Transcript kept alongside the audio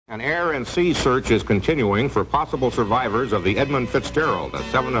An air and sea search is continuing for possible survivors of the Edmund Fitzgerald, a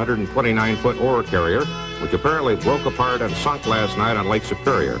 729-foot ore carrier, which apparently broke apart and sunk last night on Lake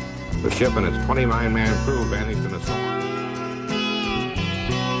Superior. The ship and its 29-man crew vanished in a storm.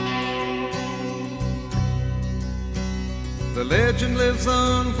 The legend lives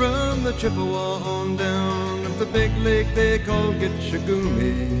on from the Chippewa on down of the big lake they call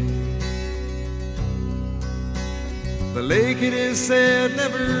Gitchagumi. The lake, it is said,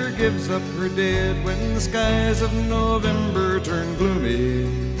 never gives up her dead when the skies of November turn gloomy.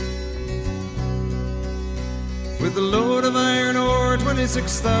 With a load of iron ore,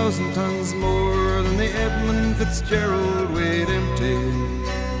 26,000 tons more than the Edmund Fitzgerald weighed empty.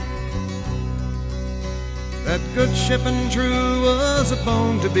 That good ship and true was a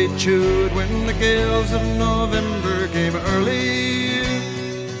bone to be chewed when the gales of November came early.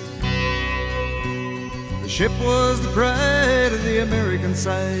 The ship was the pride of the American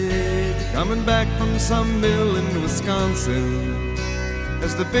side, coming back from some mill in Wisconsin.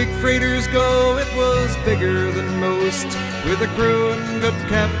 As the big freighters go, it was bigger than most, with a crew and good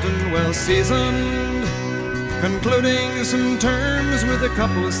captain well seasoned, concluding some terms with a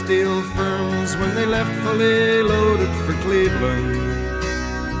couple of steel firms when they left fully loaded for Cleveland.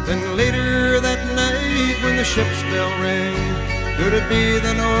 Then later that night when the ship's bell rang, could it be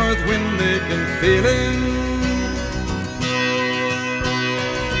the north wind they'd been feeling?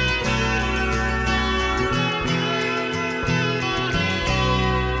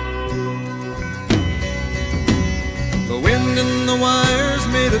 The wind in the wires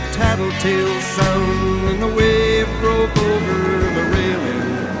made a tattletale sound, and the wave broke over the railing.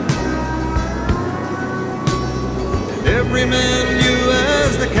 And every man knew,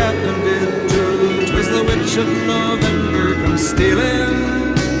 as the captain did too, 'twas the witch of November come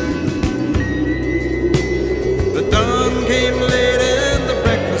stealing. The dawn came late and the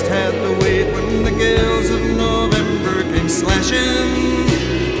breakfast had to wait when the gales of November came slashing.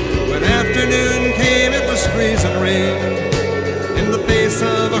 When afternoon came, it was freezing rain in the face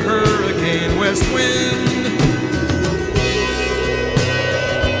of a hurricane west wind.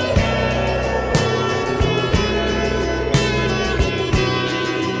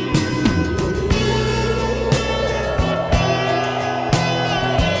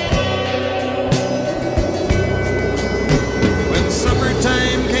 When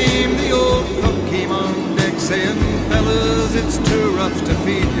suppertime came, the old cook came on deck saying, "Fellas, it's too rough to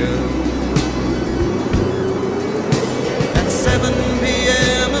feed you." 7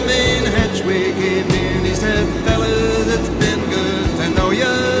 p.m. a main hatchway gave in. He said, "Fellas, it's been good to know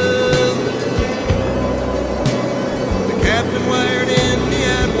ya." The captain wired in, he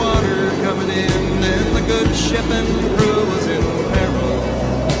had water coming in, and the good ship and crew was in peril.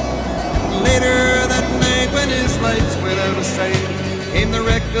 Later that night, when his lights went out of sight, came the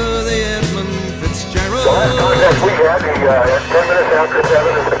wreck of the Edmund Fitzgerald. The last contact we had, at 10 minutes after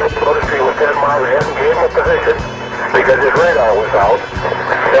 7, the motor tree was 10 miles ahead and gave him a position, because his radar was out,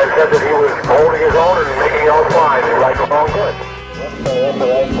 and said that he was holding his own and making out fine. He's like, "Oh, good." That's the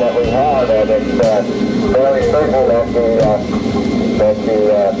information that we have, and it's very certain that the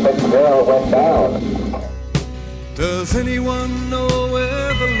Fitzgerald went down. Does anyone know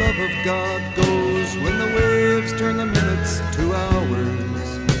where the love of God goes when the waves turn the minutes to hours?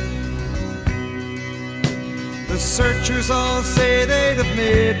 The searchers all say they'd have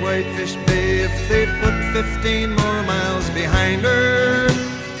made Whitefish Bay if they'd put 15 more miles behind her.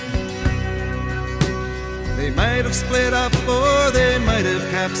 They might have split up or they might have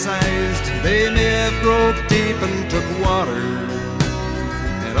capsized. They may have broke deep and took water.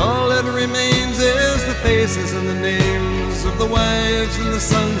 And all that remains is the faces and the names of the wives and the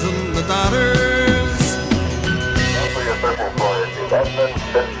sons and the daughters. That's what you're searching for, is the Edmund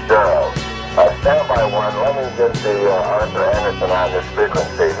Fitzgerald. Standby one, let me get the Arthur Anderson on this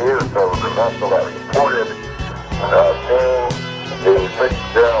frequency. He is the vessel that reported seeing the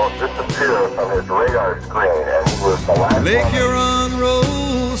Fitzgerald disappear from his radar screen, and he was the last Lake one. Huron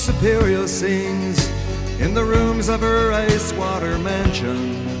rolls Superior sings in the rooms of her ice water mansion.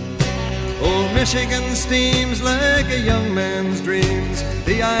 Old Michigan steams like a young man's dreams.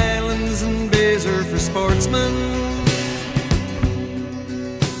 The islands and bays are for sportsmen.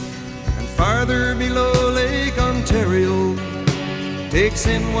 Farther below, Lake Ontario takes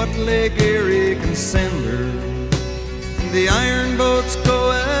in what Lake Erie can send her. The iron boats go,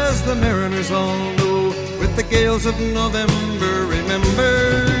 as the mariners all know, with the gales of November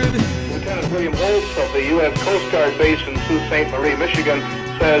remembered. Lieutenant William Holtz of the U.S. Coast Guard base in Sault Ste. Marie, Michigan,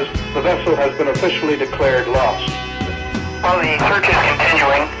 says the vessel has been officially declared lost. Well, the search is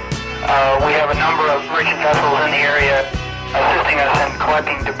continuing. We have a number of merchant vessels in the area assisting us in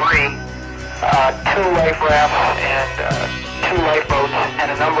collecting debris. 2 life rafts and 2 lifeboats and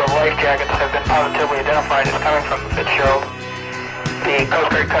a number of life jackets have been positively identified as coming from the Fitzgerald. The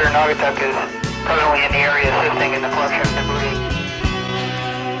Coast Guard cutter Naugatuck is presently in the area assisting in the collection of debris.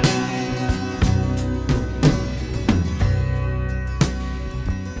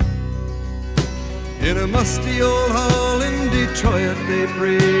 In a musty old hall in Detroit, they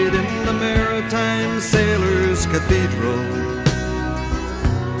prayed in the Maritime Sailors' Cathedral.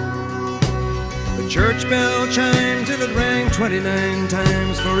 The church bell chimed till it rang 29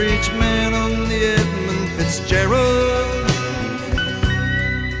 times for each man on the Edmund Fitzgerald.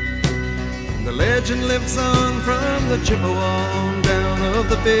 And the legend lives on from the Chippewa on down of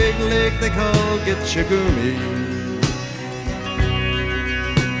the big lake they call Gitchagumi.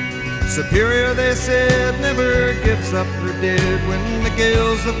 Superior, they said, never gives up her dead when the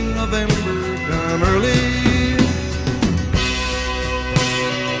gales of November come early.